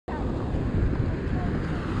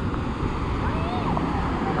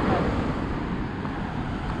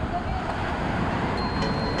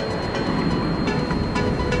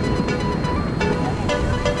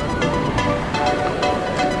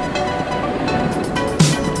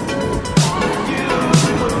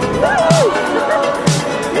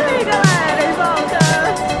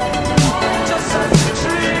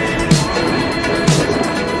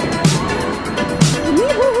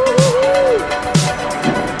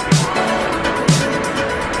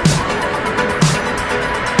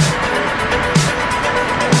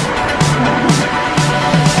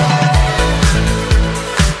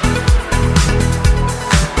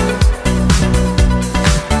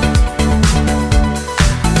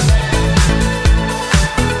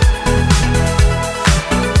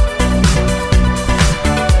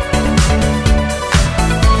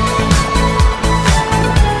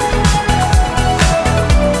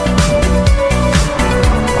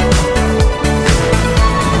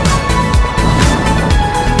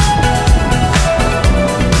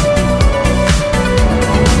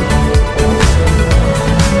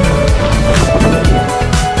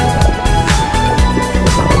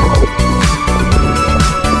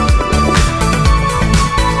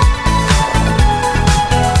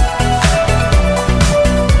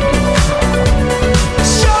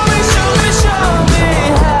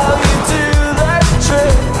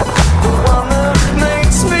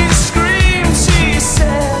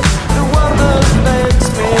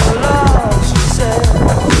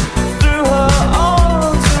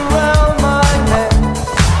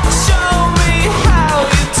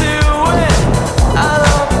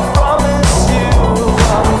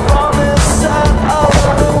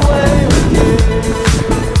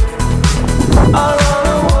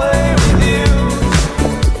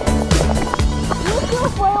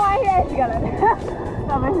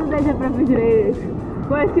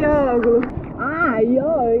esse ângulo. Ah, e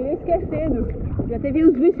ó, eu ia esquecendo. Já teve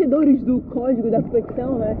os vencedores do código da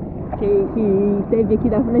competição, né? Que teve aqui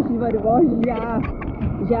da frente de vários.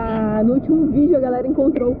 Já no último vídeo a galera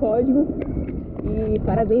encontrou o código. E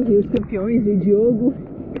parabéns aí os campeões, o Diogo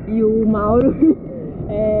e o Mauro.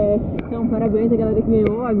 Então parabéns a galera que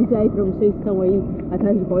ganhou. Avisa aí pra vocês que estão aí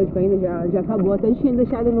atrás do código ainda, já acabou. Até tinha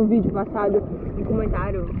deixado no vídeo passado um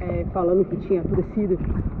comentário falando que tinha torcido.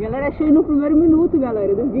 Galera, achei no primeiro minuto,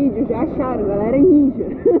 galera, do vídeo. Já acharam, galera é ninja.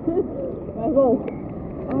 Mas bom.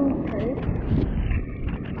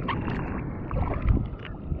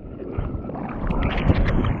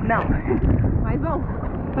 Não. Mas bom,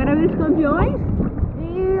 parabéns campeões.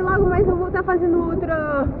 E logo mais eu vou estar fazendo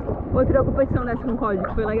outra competição dessa com código,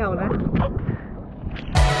 que foi legal, né?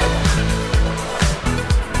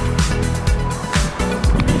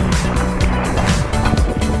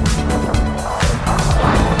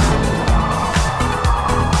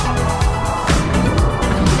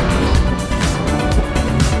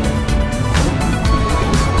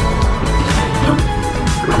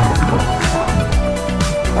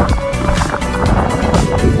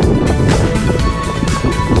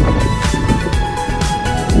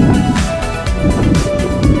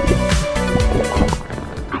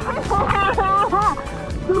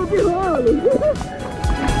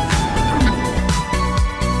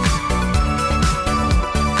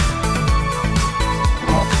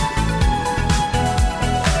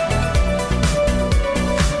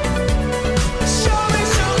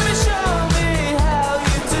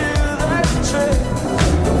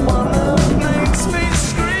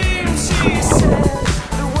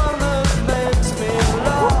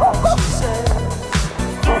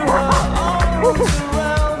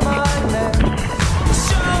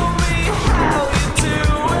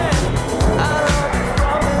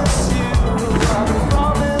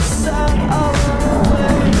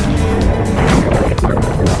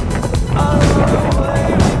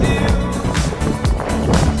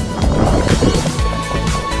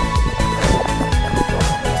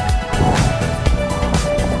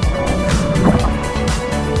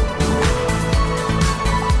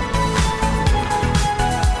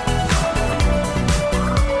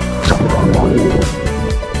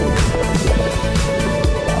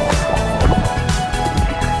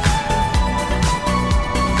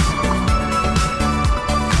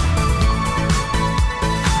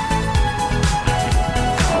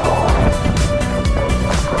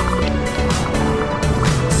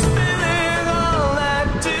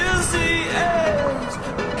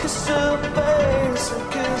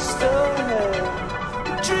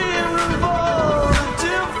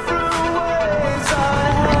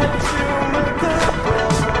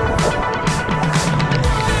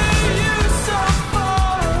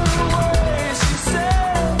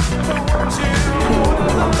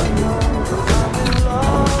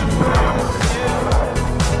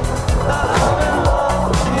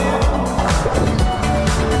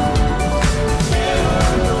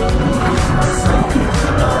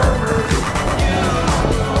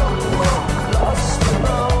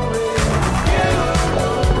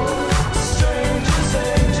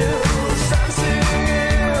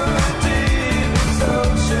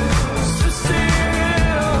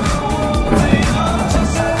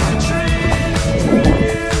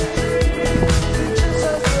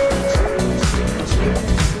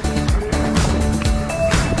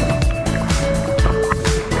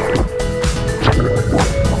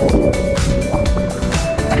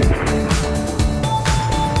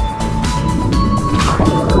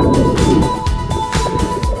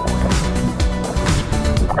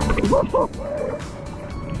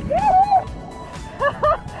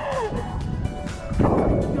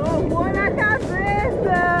 Tomou na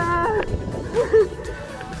cabeça!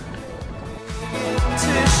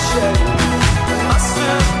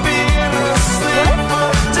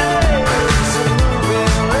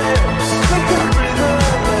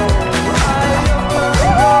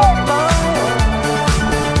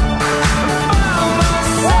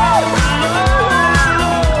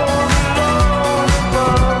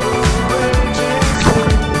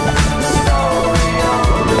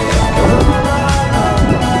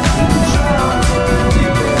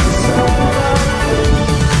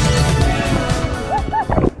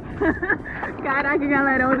 Caraca,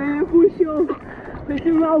 galera, onde ele puxou, foi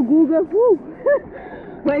filmar o Guga.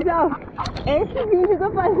 Mas ó, esse vídeo eu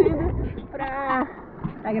tô fazendo pra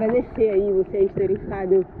agradecer aí vocês terem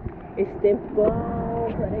ficado esse tempão.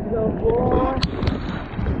 Peraí que eu vou.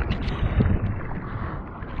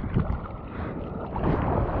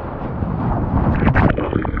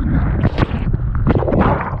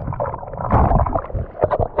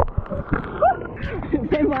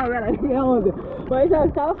 Foi mal. Tchau, galera, minha onda. Mas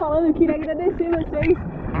eu tava falando, eu queria agradecer vocês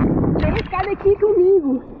por terem ficado aqui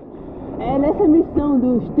comigo nessa missão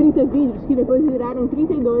dos 30 vídeos, que depois viraram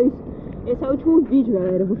 32. Esse é o último vídeo,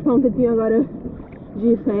 galera. Eu vou ficar um tempinho agora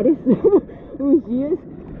de férias, uns dias.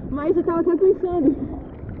 Mas eu tava até pensando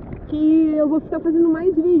que eu vou ficar fazendo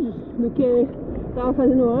mais vídeos do que tava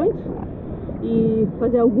fazendo antes. E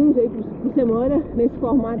fazer alguns aí por semana, nesse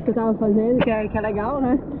formato que eu tava fazendo, que é legal,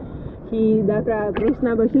 né? Que dá pra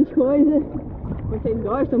ensinar bastante coisa. Vocês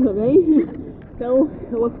gostam também. Então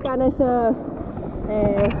eu vou ficar nesse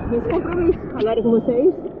compromisso agora com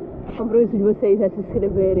vocês. O compromisso de vocês é se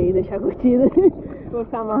inscreverem e deixar a curtida. Vou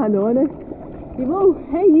ficar amarradona. E bom,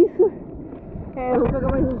 é isso. Eu vou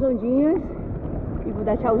pegar mais uns ondinhas e vou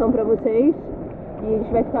dar tchauzão pra vocês. E a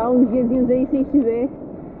gente vai ficar uns diazinhos aí sem se ver,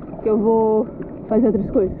 que eu vou fazer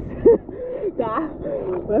outras coisas. Tá?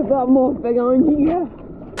 Mas vamos pegar ondinha.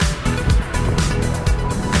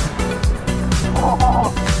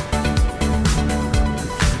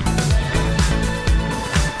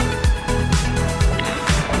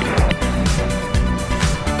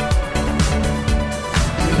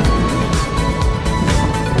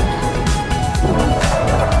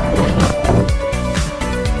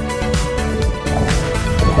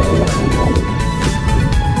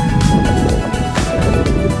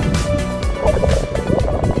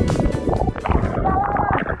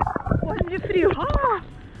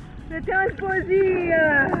 Tem uma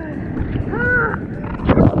esposinha!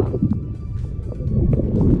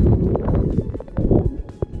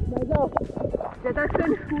 Mas ó, já tá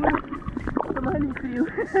ficando escuro, tô morrendo de frio.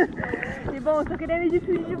 E bom, tô querendo me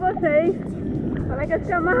despedir de vocês. Falar que eu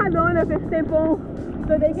fiquei amarradona com esse tempão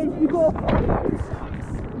todo aí que a gente ficou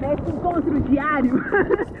nesse encontro diário.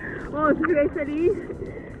 Bom, eu fiquei feliz.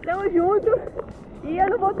 Tamo junto. E eu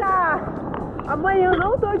não vou estar... Amanhã eu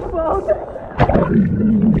não tô de volta.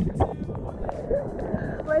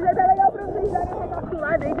 Mas é até legal pra vocês darem uma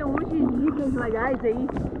recapitulada aí, tem um monte de dicas legais aí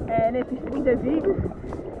nesses 30 vídeos.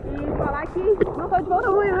 E falar que não tô de volta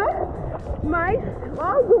amanhã, né? Mas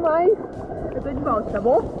logo mais eu tô de volta, tá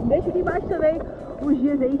bom? Deixa aqui embaixo também os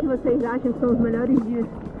dias aí que vocês acham que são os melhores dias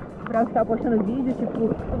pra eu estar postando vídeo. Tipo,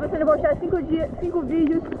 tô pensando em postar 5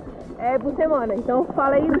 vídeos por semana. Então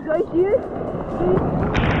fala aí os 2 dias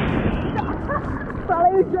fala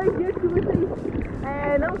aí os 2 dias que vocês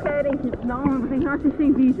não querem, que vocês não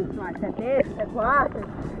assistem vídeos, se é terça, se é quarta,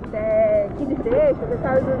 se é quinta e sexta, se é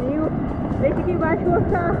sábado e domingo. Deixa aqui embaixo que eu vou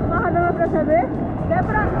ficar amarradona pra saber, até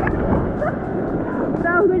pra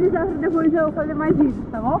organizar pra depois eu fazer mais vídeos,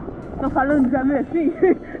 tá bom? Tô falando já meio assim,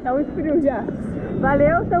 tá muito frio já.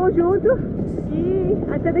 Valeu, tamo junto e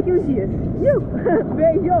até daqui uns dias.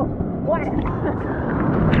 Beijo! Bora!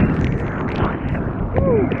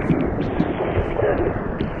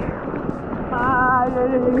 Ai,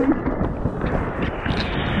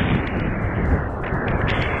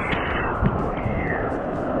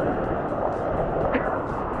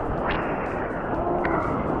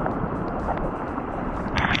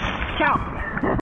 tchau!